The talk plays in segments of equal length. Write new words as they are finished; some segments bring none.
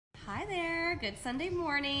Hi there, good Sunday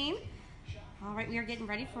morning. All right, we are getting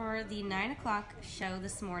ready for the 9 o'clock show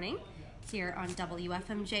this morning here on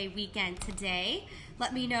WFMJ Weekend Today.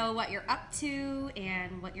 Let me know what you're up to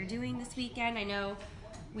and what you're doing this weekend. I know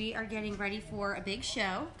we are getting ready for a big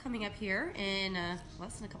show coming up here in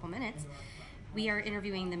less than a couple minutes. We are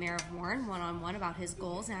interviewing the Mayor of Warren one-on-one about his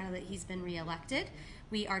goals now that he's been reelected.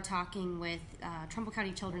 We are talking with Trumbull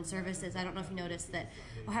County Children's Services. I don't know if you noticed that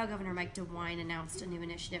Ohio Governor Mike DeWine announced a new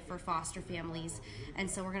initiative for foster families, and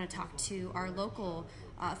so we're going to talk to our local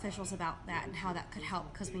officials about that and how that could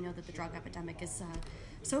help, because we know that the drug epidemic is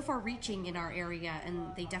so far reaching in our area,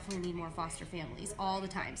 and they definitely need more foster families all the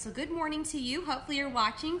time. So good morning to you. Hopefully you're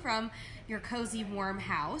watching from your cozy warm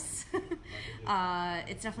house.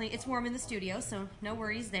 It's warm in the studio, so no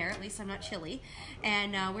worries there. At least I'm not chilly.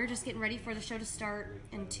 And we're just getting ready for the show to start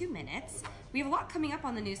in 2 minutes. We have a lot coming up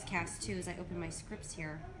on the newscast too as I open my scripts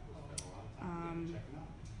here.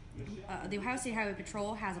 The Ohio State Highway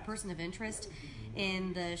Patrol has a person of interest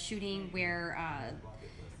in the shooting where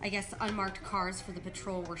I guess unmarked cars for the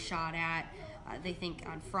patrol were shot at, they think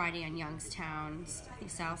on Friday on Youngstown, I think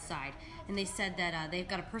South Side. And they said that they've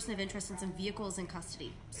got a person of interest and some vehicles in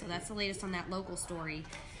custody. So that's the latest on that local story.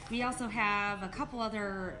 We also have a couple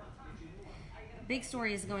other big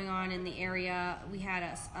stories going on in the area. We had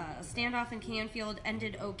a standoff in Canfield,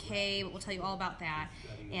 ended okay, but we'll tell you all about that.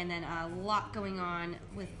 And then a lot going on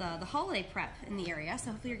with the holiday prep in the area.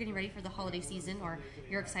 So hopefully you're getting ready for the holiday season, or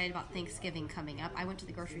you're excited about Thanksgiving coming up. I went to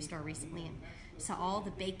the grocery store recently and saw all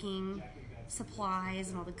the baking supplies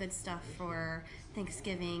and all the good stuff for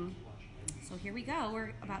Thanksgiving. So here we go.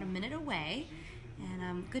 We're about a minute away.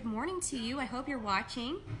 And good morning to you. I hope you're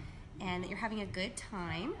watching and that you're having a good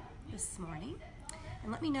time this morning.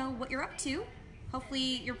 And let me know what you're up to. Hopefully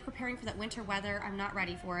you're preparing for that winter weather. I'm not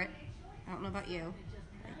ready for it. I don't know about you.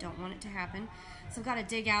 I don't want it to happen. So I've got to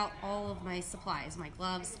dig out all of my supplies, my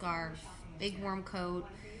gloves, scarf, big warm coat,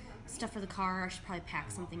 stuff for the car. I should probably pack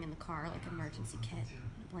something in the car, like an emergency kit,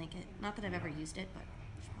 a blanket. Not that I've ever used it, but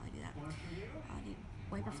I should probably do that. I need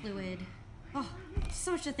wiper fluid. Oh,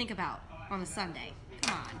 so much to think about on a Sunday.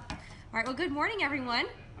 Come on. All right, well, good morning, everyone.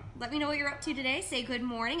 Let me know what you're up to today. Say good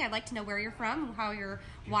morning. I'd like to know where you're from, how you're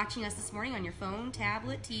watching us this morning on your phone,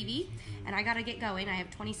 tablet, TV. And I got to get going. I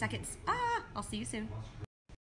have 20 seconds. I'll see you soon.